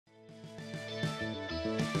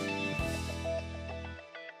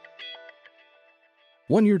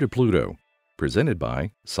1 Year to Pluto, presented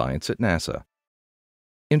by Science at NASA.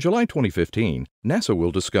 In July 2015, NASA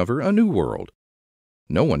will discover a new world.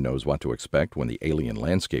 No one knows what to expect when the alien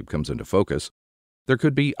landscape comes into focus. There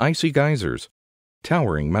could be icy geysers,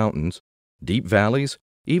 towering mountains, deep valleys,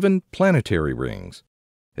 even planetary rings.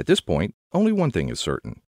 At this point, only one thing is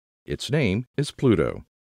certain. Its name is Pluto.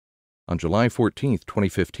 On July 14,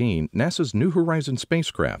 2015, NASA's New Horizons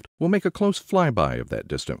spacecraft will make a close flyby of that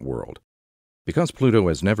distant world. Because Pluto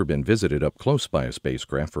has never been visited up close by a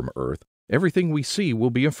spacecraft from Earth, everything we see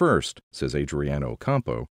will be a first, says Adriano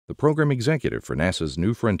Ocampo, the program executive for NASA's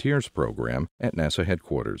New Frontiers program at NASA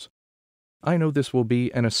headquarters. I know this will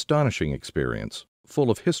be an astonishing experience,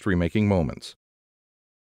 full of history-making moments.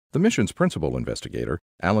 The mission's principal investigator,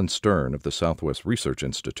 Alan Stern of the Southwest Research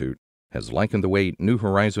Institute, has likened the way New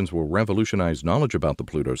Horizons will revolutionize knowledge about the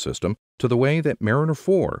Pluto system to the way that Mariner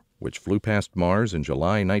 4, which flew past Mars in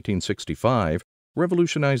July 1965,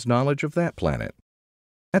 revolutionized knowledge of that planet.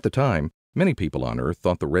 At the time, many people on Earth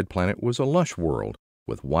thought the red planet was a lush world,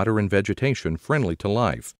 with water and vegetation friendly to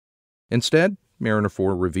life. Instead, Mariner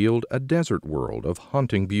 4 revealed a desert world of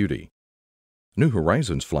haunting beauty. New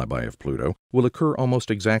Horizons' flyby of Pluto will occur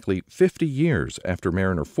almost exactly 50 years after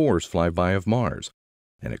Mariner 4's flyby of Mars,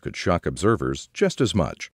 and it could shock observers just as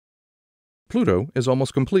much. Pluto is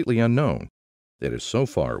almost completely unknown. It is so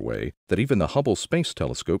far away that even the Hubble Space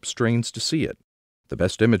Telescope strains to see it. The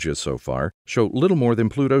best images so far show little more than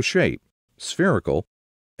Pluto's shape, spherical,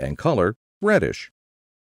 and color, reddish.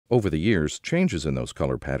 Over the years, changes in those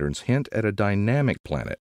color patterns hint at a dynamic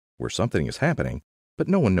planet where something is happening, but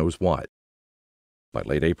no one knows what. By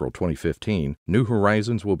late April 2015, New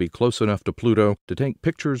Horizons will be close enough to Pluto to take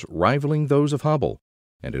pictures rivaling those of Hubble,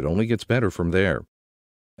 and it only gets better from there.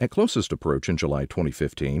 At closest approach in July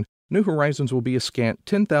 2015, New Horizons will be a scant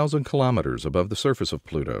 10,000 kilometers above the surface of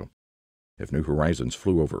Pluto. If New Horizons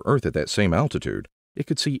flew over Earth at that same altitude, it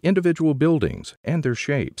could see individual buildings and their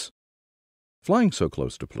shapes. Flying so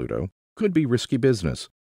close to Pluto could be risky business.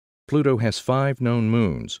 Pluto has 5 known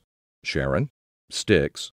moons: Charon,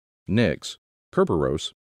 Styx, Nix,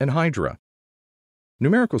 Kerberos, and Hydra.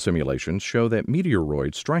 Numerical simulations show that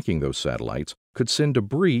meteoroids striking those satellites could send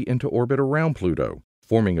debris into orbit around Pluto,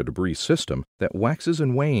 forming a debris system that waxes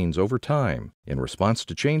and wanes over time in response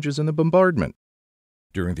to changes in the bombardment.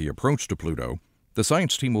 During the approach to Pluto, the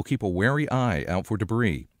science team will keep a wary eye out for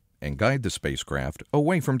debris and guide the spacecraft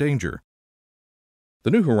away from danger.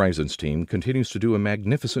 The New Horizons team continues to do a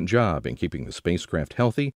magnificent job in keeping the spacecraft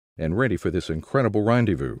healthy and ready for this incredible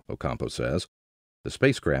rendezvous, Ocampo says. The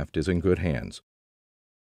spacecraft is in good hands.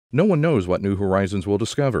 No one knows what New Horizons will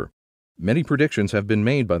discover. Many predictions have been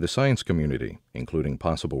made by the science community, including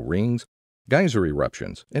possible rings, geyser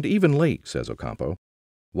eruptions, and even lakes, says Ocampo.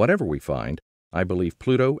 Whatever we find, I believe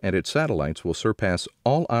Pluto and its satellites will surpass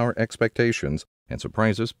all our expectations and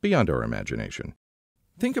surprise us beyond our imagination.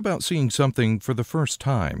 Think about seeing something for the first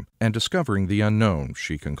time and discovering the unknown,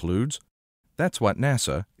 she concludes. That's what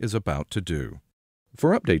NASA is about to do.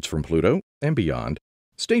 For updates from Pluto and beyond,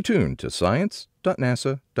 stay tuned to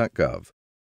science.nasa.gov.